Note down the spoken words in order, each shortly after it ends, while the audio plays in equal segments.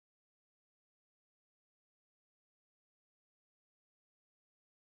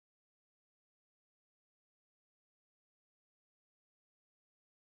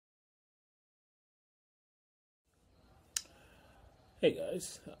Hey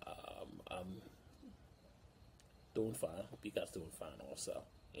guys, I'm doing fine. Hope you guys doing fine also.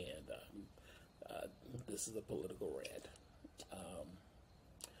 And this is a political rant. Um,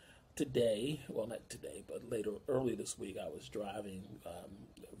 Today, well not today, but early this week, I was driving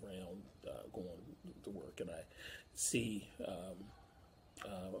around going to work, and I see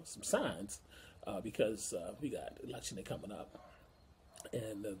some signs because we got election day coming up,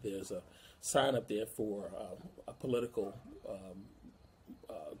 and there's a sign up there for a political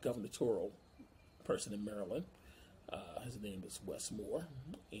gubernatorial person in Maryland. His name is Wes Moore,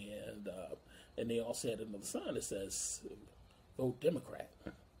 and they also had another sign that says "Vote Democrat."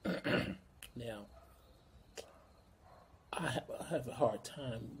 Now, I have a hard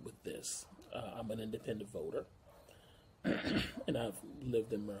time with this. I'm an independent voter, and I've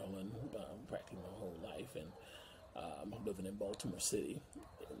lived in Maryland practically my whole life, and I'm living in Baltimore City.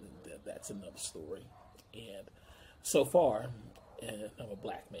 And that's another story. And so far, and I'm a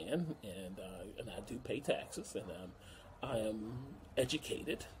black man, and I do pay taxes, and I am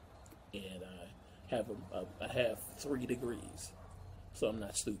educated, and I have 3 degrees, so I'm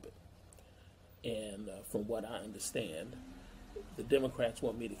not stupid. And from what I understand, the Democrats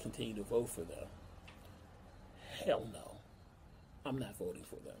want me to continue to vote for them. Hell no, I'm not voting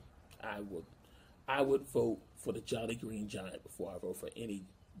for them. I would vote for the Jolly Green Giant before I vote for any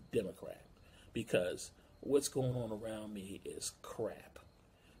Democrat, because what's going on around me is crap.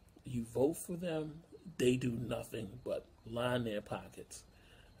 You vote for them, they do nothing but line their pockets.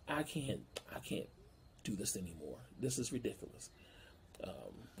 I can't do this anymore. This is ridiculous.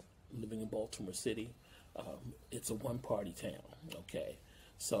 Living in Baltimore City, it's a one-party town. Okay,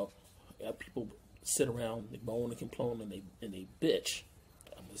 so people sit around, they moan and complain, and they bitch.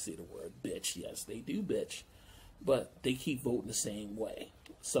 I'm gonna say the word bitch. Yes, they do bitch, but they keep voting the same way.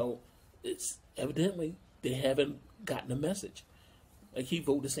 So it's evidently they haven't gotten the message. They keep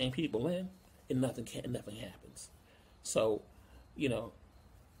voting the same people in, and nothing happens. So,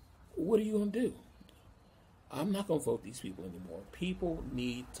 what are you gonna do? I'm not gonna vote these people anymore. People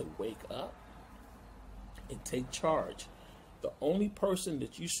need to wake up and take charge. The only person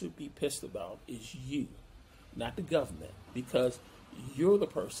that you should be pissed about is you, not the government, because you're the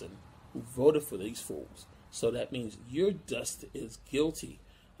person who voted for these fools. So that means you're just as guilty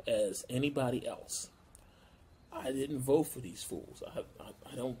as anybody else. I didn't vote for these fools. I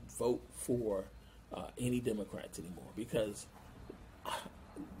don't vote for any Democrats anymore, because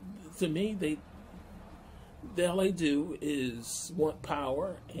to me, all they do is want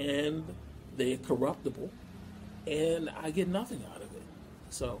power, and they're corruptible, and I get nothing out of it.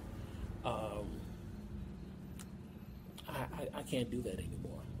 So I can't do that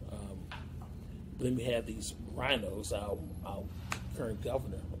anymore. Then we have these rhinos. Our current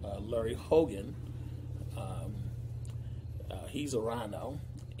governor, Larry Hogan, he's a rhino,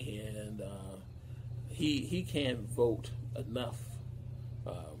 and he can't vote enough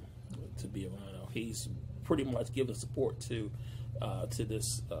to be a rhino. He's pretty much giving support to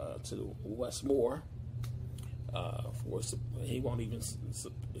Wes Moore. He won't even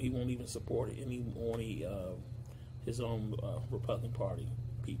support any his own Republican Party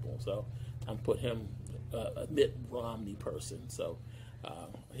people. So I'm put him a Mitt Romney person. So I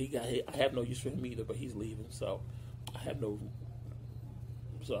have no use for him either, but he's leaving. So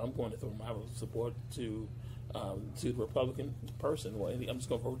So I'm going to throw my support to the Republican person. Well, I'm just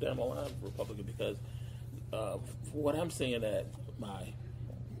going to vote down the line Republican, because for what I'm saying, that my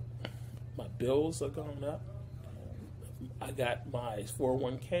bills are going up. I got my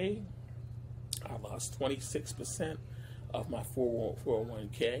 401k. I lost 26% of my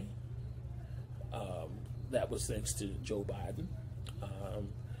 401k. That was thanks to Joe Biden.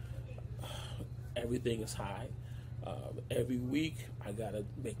 Everything is high. Every week I got to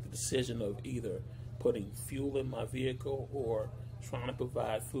make the decision of either putting fuel in my vehicle or trying to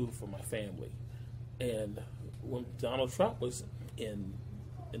provide food for my family. And when Donald Trump was in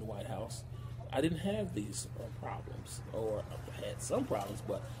the White House, I didn't have these problems, or I had some problems,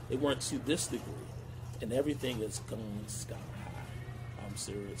 but they weren't to this degree. And everything is going sky high. I'm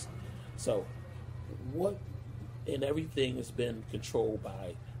serious. So and everything has been controlled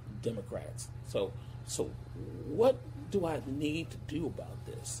by Democrats. So what do I need to do about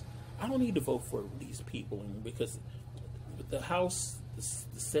this? I don't need to vote for these people, because the House,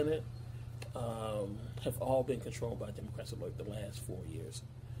 the Senate, have all been controlled by Democrats for like the last 4 years,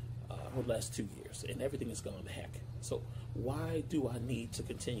 or the last 2 years, and everything has gone to heck. So why do I need to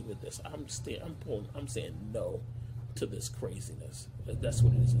continue with this? I'm saying no to this craziness. That's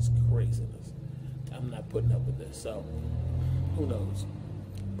what it is. It's craziness. I'm not putting up with this. So who knows?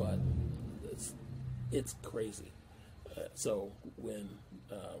 But it's crazy. So when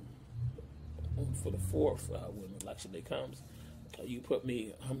for the fourth, when election day comes, you put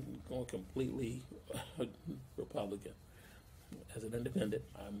me, I'm going completely Republican. As an independent,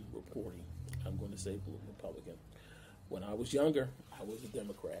 I'm reporting. I'm going to say Republican. When I was younger, I was a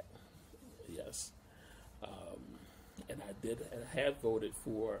Democrat. Yes. And I had voted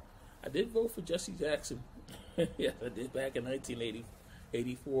for, I did vote for Jesse Jackson. Yes, I did back in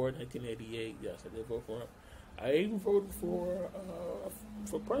 1984, 1988. Yes, I did vote for him. I even voted for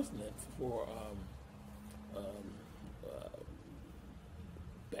president for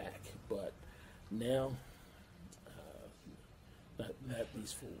back, but now not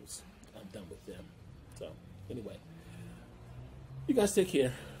these fools. I'm done with them. So anyway, you guys take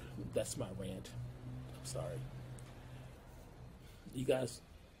care. That's my rant. I'm sorry. You guys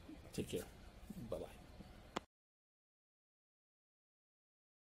take care. Bye bye.